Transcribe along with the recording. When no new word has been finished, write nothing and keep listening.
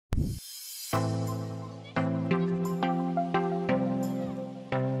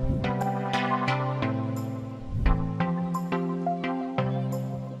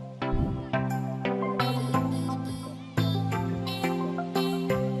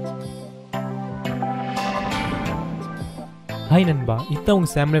Hi நண்பா, இதான்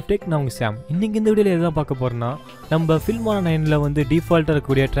உங்கள் சாம் லைஃப் டெக். நான் உங்கள் சாம். இன்றைக்கி இந்த வீடியோவில் எதாவது பார்க்க போகிறேன்னா, நம்ம ஃபில்மோரா 9ல் வந்து டிஃபால்ட்டாக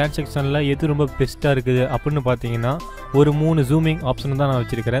இருக்கக்கூடிய டிரான்சாக்ஷனில் எது ரொம்ப பெஸ்ட்டாக இருக்குது அப்படின்னு பார்த்தீங்கன்னா ஒரு 3 ஜூமிங் ஆப்ஷன் தான் நான்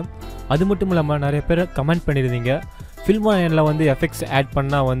வச்சுருக்கிறேன். அது மட்டும் இல்லாமல் நிறைய பேர் கமெண்ட் பண்ணியிருந்தீங்க, ஃபில்மோரா 9ல் வந்து எஃபெக்ட்ஸ் ஆட்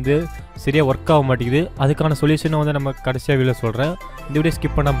பண்ணால் வந்து சரியாக ஒர்க் ஆக மாட்டேங்குது. அதுக்கான சொல்யூஷனை வந்து நம்ம கடைசியாக வீடியோ சொல்கிறேன். இந்த வீடியோ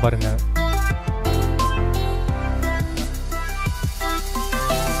ஸ்கிப் பண்ணாமல் பாருங்கள்.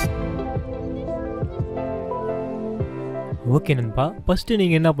 ஓகே நண்பா, ஃபஸ்ட்டு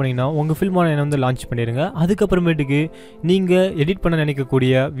நீங்கள் என்ன பண்ணிங்கன்னா உங்கள் ஃபில்மோரா 9 வந்து லான்ச் பண்ணிடுங்க. அதுக்கப்புறமேட்டுக்கு நீங்கள் எடிட் பண்ண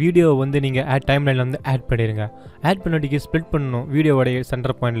நினைக்கக்கூடிய வீடியோவை வந்து நீங்கள் டைம் லைனில் வந்து ஆட் பண்ணிடுங்க. ஆட் பண்ணிட்டு ஸ்ப்ளிட் பண்ணணும் வீடியோவோடைய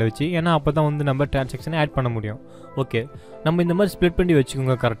சென்டர் பாயிண்டில் வச்சு. ஏன்னா அப்போ தான் வந்து நம்ம டிரான்சாக்ஷனை ஆட் பண்ண முடியும். ஓகே, நம்ம இந்த மாதிரி ஸ்ப்ளிட் பண்ணி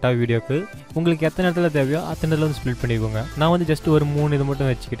வச்சுக்கோங்க கரெக்டாக வீடியோக்கு. உங்களுக்கு எத்தனை இடத்துல தேவையோ அத்தனை இடத்துல வந்து ஸ்ப்ளிட் பண்ணிக்கோங்க. நான் வந்து ஜஸ்ட் ஒரு 3 இது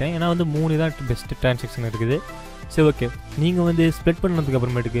மட்டும் வச்சுக்கிட்டேன். ஏன்னா வந்து 3 தான் பெஸ்ட்டு டிரான்சாக்ஷன் இருக்குது. சரி, ஓகே, நீங்கள் வந்து ஸ்ப்ளிட் பண்ணதுக்கு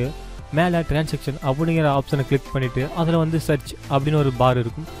அப்புறமேட்டுக்கு மேலே டிரான்சாக்ஷன் அப்படிங்கிற ஆப்ஷனை கிளிக் பண்ணிவிட்டு அதில் வந்து சர்ச் அப்படின்னு ஒரு பார்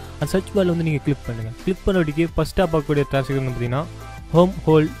இருக்கும். அந்த சர்ச் பாரில் வந்து நீங்கள் கிளிக் பண்ணுங்கள். கிளிக் பண்ணி ஃபஸ்ட்டாக பார்க்கக்கூடிய டிரான்சாக்ஷன் பார்த்தீங்கன்னா ஹோம்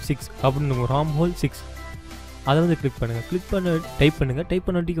ஹோல் 6 அப்படின்னு இருக்கும். ஹோம் ஹோல் 6 அதை வந்து கிளிக் பண்ணுங்கள். கிளிக் பண்ண டைப் பண்ணுங்கள். டைப்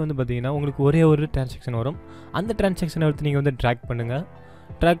பண்ண வந்து பார்த்தீங்கன்னா உங்களுக்கு ஒரே ஒரு டிரான்சாக்ஷன் வரும். அந்த டிரான்சாக்ஷனை எடுத்து நீங்கள் வந்து ட்ராக் பண்ணுங்கள்.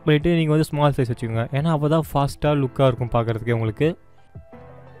 ட்ராக் பண்ணிவிட்டு நீங்கள் வந்து ஸ்மால் சைஸ் வச்சுக்கோங்க. ஏன்னா அப்போ தான் ஃபாஸ்ட்டாக லுக்காக இருக்கும் பார்க்குறதுக்கு உங்களுக்கு.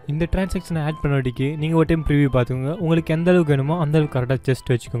 இந்த டிரான்சாக்ஷனை ஆட் பண்ண நீங்கள் ஒரு டைம் ப்ரிவியூ பார்த்துக்கோங்க. உங்களுக்கு எந்த அளவுக்கு வேணுமோ அந்த அளவுக்கு கரெக்டாக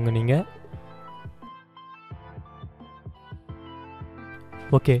ஜஸ்ட் வச்சுக்கோங்க நீங்கள்.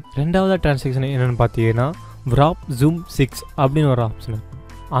 ஓகே, ரெண்டாவது டிரான்சாக்ஷன் என்னென்னு பார்த்தீங்கன்னா வ்ராப் ஜூம் 6 அப்படின்னு ஒரு ஆப்ஷனு.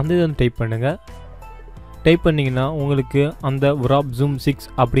 அந்த இதை வந்து டைப் பண்ணுங்கள். டைப் பண்ணிங்கன்னா உங்களுக்கு அந்த வ்ராப் ஜூம் 6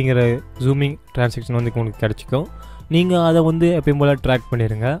 அப்படிங்கிற ஜூமிங் டிரான்சாக்ஷன் வந்து உங்களுக்கு கிடச்சிக்கும். நீங்கள் அதை வந்து எப்பயும் போல் ட்ராக்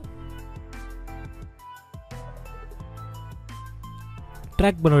பண்ணிடுங்க.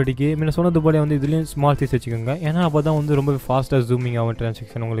 ட்ராக் பண்ண முன்ன சொன்னது போல வந்து இதுலேயும் ஸ்மால் சைஸ் வச்சுக்கோங்க. ஏன்னா அப்போ தான் வந்து ரொம்ப ஃபாஸ்ட்டாக ஜூமிங் ஆகும்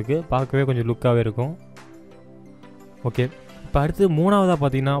டிரான்சாக்ஷன், உங்களுக்கு பார்க்கவே கொஞ்சம் லுக்காகவே இருக்கும். ஓகே, இப்போ அடுத்து மூணாவதாக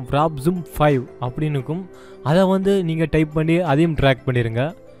பார்த்தீங்கன்னா வ்ராப் ஜூம் 5 அப்படின்னு இருக்கும். அதை வந்து நீங்கள் டைப் பண்ணி அதையும் ட்ராக் பண்ணிடுங்க.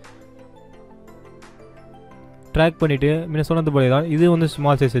 ட்ராக் பண்ணிவிட்டு முன்ன சொன்னது போல தான் இது வந்து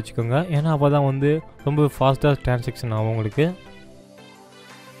ஸ்மால் சைஸ் வச்சுக்கோங்க. ஏன்னா அப்போ தான் வந்து ரொம்ப ஃபாஸ்ட்டாக டிரான்சாக்ஷன் ஆகும் உங்களுக்கு.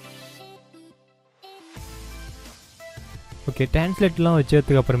 ஓகே, டிரான்ஸ்லேட்லாம்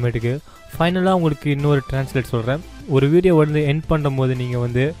வச்சதுக்கு அப்புறமேட்டுக்கு ஃபைனலாக உங்களுக்கு இன்னொரு டிரான்ஸ்லேட் சொல்கிறேன். ஒரு வீடியோ வந்து எண்ட் பண்ணும்போது நீங்கள்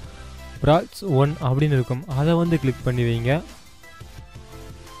வந்து ப்ராட்ஸ் 1 அப்படின்னு இருக்கும். அதை வந்து கிளிக் பண்ணி வைங்க.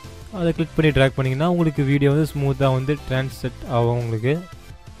 அதை கிளிக் பண்ணி ட்ராக் பண்ணிங்கன்னா உங்களுக்கு வீடியோ வந்து ஸ்மூத்தாக வந்து டிரான்ஸ்லேட் ஆகும் உங்களுக்கு.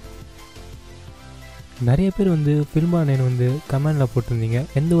 நிறைய பேர் வந்து ஃபில்மோரா 9 வந்து கமெண்டில் போட்டிருந்தீங்க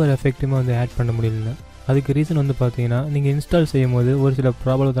எந்த ஒரு எஃபெக்ட்டுமே வந்து ஆட் பண்ண முடியல. அதுக்கு ரீசன் வந்து பார்த்தீங்கன்னா நீங்கள் இன்ஸ்டால் செய்யும் போது ஒரு சில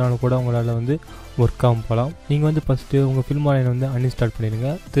ப்ராப்ளத்தினால கூட உங்களால் வந்து ஒர்க் ஆகும் போகலாம். நீங்கள் வந்து ஃபஸ்ட்டு உங்கள் ஃபில்மோரா 9 வந்து அன்இன்ஸ்டால்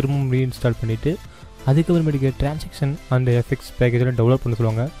பண்ணிடுங்க. திரும்பவும் ரீஇன்ஸ்டால் பண்ணிவிட்டு அதுக்கப்புறமேட்டுக்கு டிரான்சாக்ஷன் அண்ட் எஃபெக்ட்ஸ் பேக்கேஜெலாம் டெவலப் பண்ண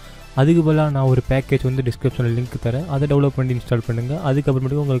சொல்லுவாங்க. அதுக்கு பதிலாக நான் ஒரு பேக்கேஜ் வந்து டிஸ்கிரிப்ஷனில் லிங்க் தரேன். அதை டெவலப் பண்ணி இன்ஸ்டால் பண்ணுங்கள்.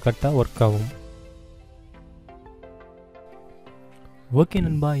 அதுக்கப்புறமேட்டுக்கு உங்களுக்கு கரெக்டாக ஒர்க் ஆகும். ஓகே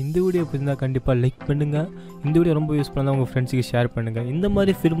நண்பா, இந்த வீடியோ பிடிச்சிருந்தால் கண்டிப்பாக லைக் பண்ணுங்கள். இந்த வீடியோ ரொம்ப யூஸ்ஃபுல்லாக தான் உங்கள் ஃப்ரெண்ட்ஸுக்கு ஷேர் பண்ணுங்கள். இந்த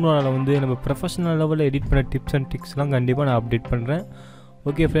மாதிரி ஃபில்மோராவில் வந்து நம்ம ப்ரொஃபஷனல் லெவலில் எடிட் பண்ண டிப்ஸ் அண்ட் ட்ரிக்ஸ்லாம் கண்டிப்பாக நான் அப்டேட் பண்ணுறேன்.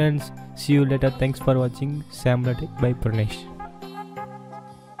 Okay friends, see you later. Thanks for watching. Sam Latte by Pranesh.